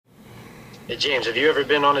Hey, James, have you ever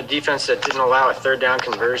been on a defense that didn't allow a third down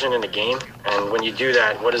conversion in a game? And when you do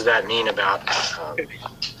that, what does that mean about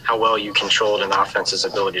how well you controlled an offense's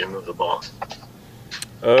ability to move the ball?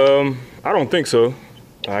 I don't think so.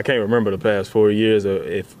 I can't remember the past 4 years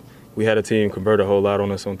if we had a team convert a whole lot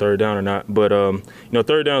on us on third down or not. But,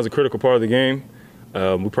 third down is a critical part of the game.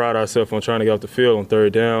 We pride ourselves on trying to get off the field on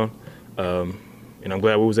third down. And I'm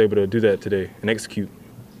glad we was able to do that today and execute.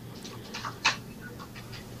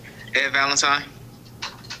 Ed Valentine.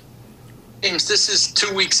 James, this is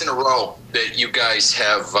 2 weeks in a row that you guys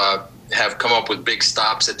have come up with big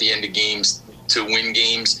stops at the end of games to win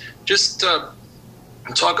games. Just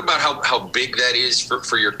talk about how big that is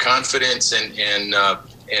for your confidence and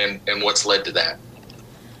what's led to that.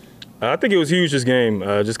 I think it was huge this game,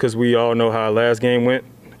 just because we all know how our last game went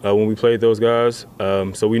when we played those guys.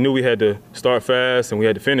 So we knew we had to start fast and we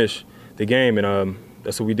had to finish the game, and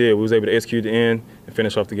that's what we did. We was able to execute the end and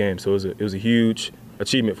finish off the game. So it was a huge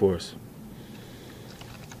achievement for us.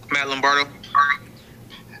 Matt Lombardo.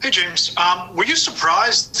 Hey, James. Were you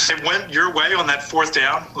surprised it went your way on that fourth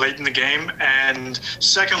down late in the game? And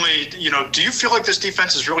secondly, do you feel like this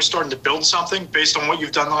defense is really starting to build something based on what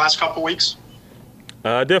you've done the last couple of weeks?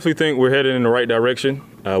 I definitely think we're headed in the right direction.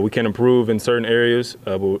 We can improve in certain areas,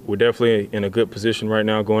 but we're definitely in a good position right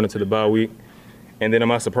now going into the bye week. And then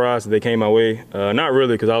am I surprised that they came my way? Not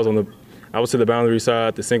really, because I was to the boundary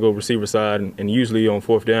side, the single receiver side, and usually on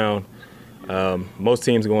fourth down, most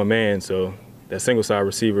teams are going man, so that single side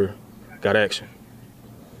receiver got action.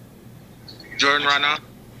 Jordan right now.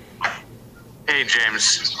 Hey,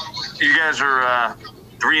 James. You guys are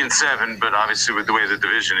 3-7, but obviously with the way the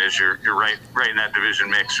division is, you're right in that division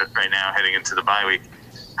mix right now heading into the bye week.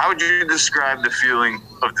 How would you describe the feeling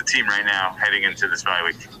of the team right now heading into this bye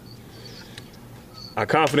week? Our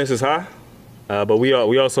confidence is high, but we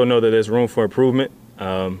also know that there's room for improvement.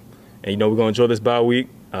 And we're going to enjoy this bye week,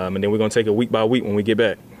 and then we're going to take it week by week when we get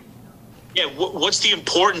back. Yeah, what's the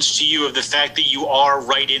importance to you of the fact that you are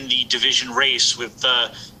right in the division race with,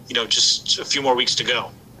 just a few more weeks to go?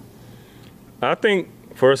 I think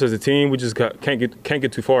for us as a team, we just can't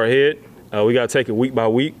get too far ahead. We got to take it week by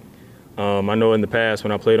week. I know in the past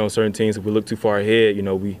when I played on certain teams, if we look too far ahead,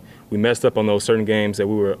 we messed up on those certain games that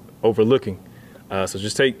we were overlooking. So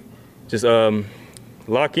just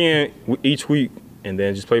lock in each week and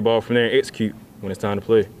then just play ball from there and execute when it's time to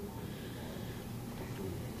play.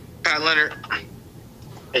 Pat Leonard.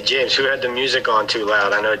 Hey, James, who had the music on too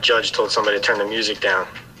loud? I know a judge told somebody to turn the music down.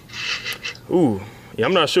 Ooh, yeah,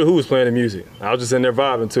 I'm not sure who was playing the music. I was just in there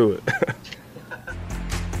vibing to it.